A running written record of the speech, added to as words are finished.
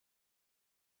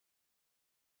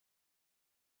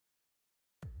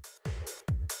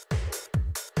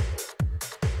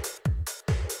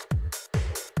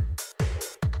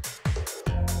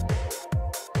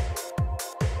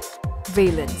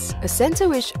VALENS, a center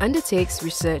which undertakes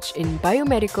research in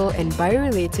biomedical and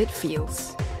biorelated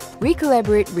fields. We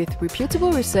collaborate with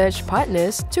reputable research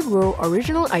partners to grow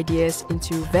original ideas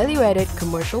into value-added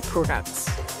commercial products.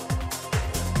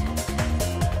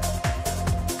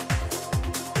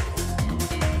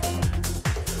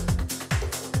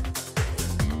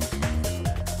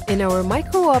 In our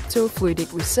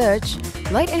micro-opto-fluidic research,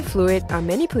 light and fluid are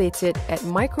manipulated at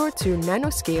micro to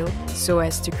nano-scale so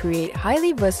as to create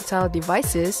highly versatile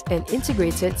devices and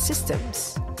integrated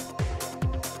systems.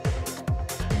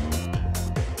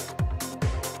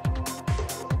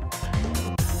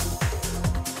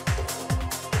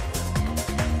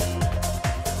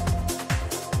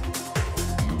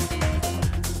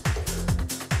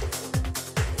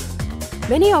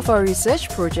 Many of our research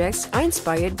projects are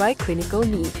inspired by clinical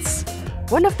needs.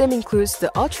 One of them includes the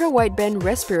Ultra Wideband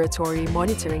respiratory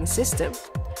monitoring system.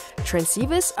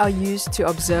 Transceivers are used to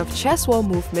observe chest wall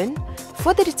movement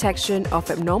for the detection of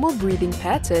abnormal breathing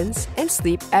patterns and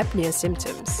sleep apnea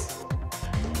symptoms.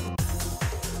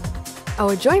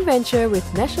 Our joint venture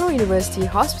with National University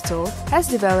Hospital has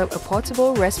developed a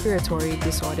portable respiratory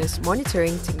disorders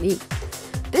monitoring technique.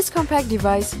 This compact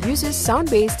device uses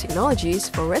sound-based technologies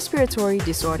for respiratory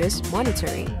disorders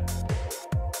monitoring.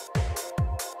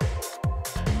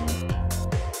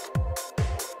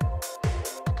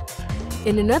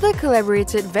 In another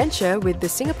collaborated venture with the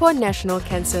Singapore National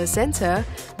Cancer Centre,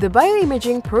 the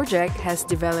BIOIMAGING project has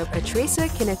developed a tracer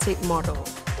kinetic model.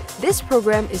 This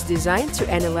program is designed to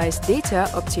analyze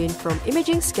data obtained from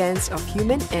imaging scans of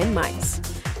human and mice.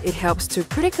 It helps to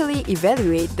critically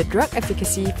evaluate the drug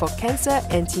efficacy for cancer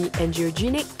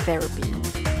anti-angiogenic therapy.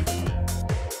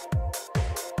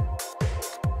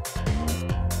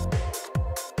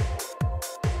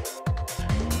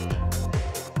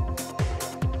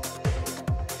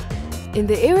 In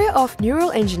the area of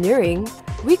neural engineering,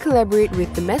 we collaborate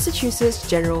with the Massachusetts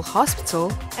General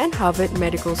Hospital and Harvard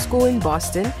Medical School in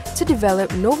Boston to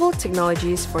develop novel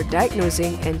technologies for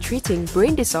diagnosing and treating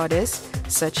brain disorders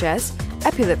such as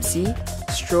epilepsy,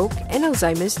 stroke, and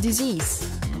Alzheimer's disease.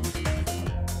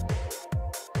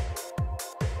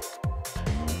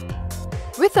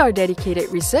 With our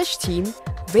dedicated research team,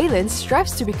 VALENS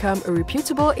strives to become a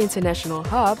reputable international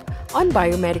hub on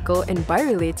biomedical and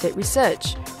biorelated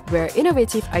research, where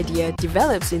innovative idea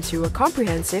develops into a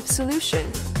comprehensive solution.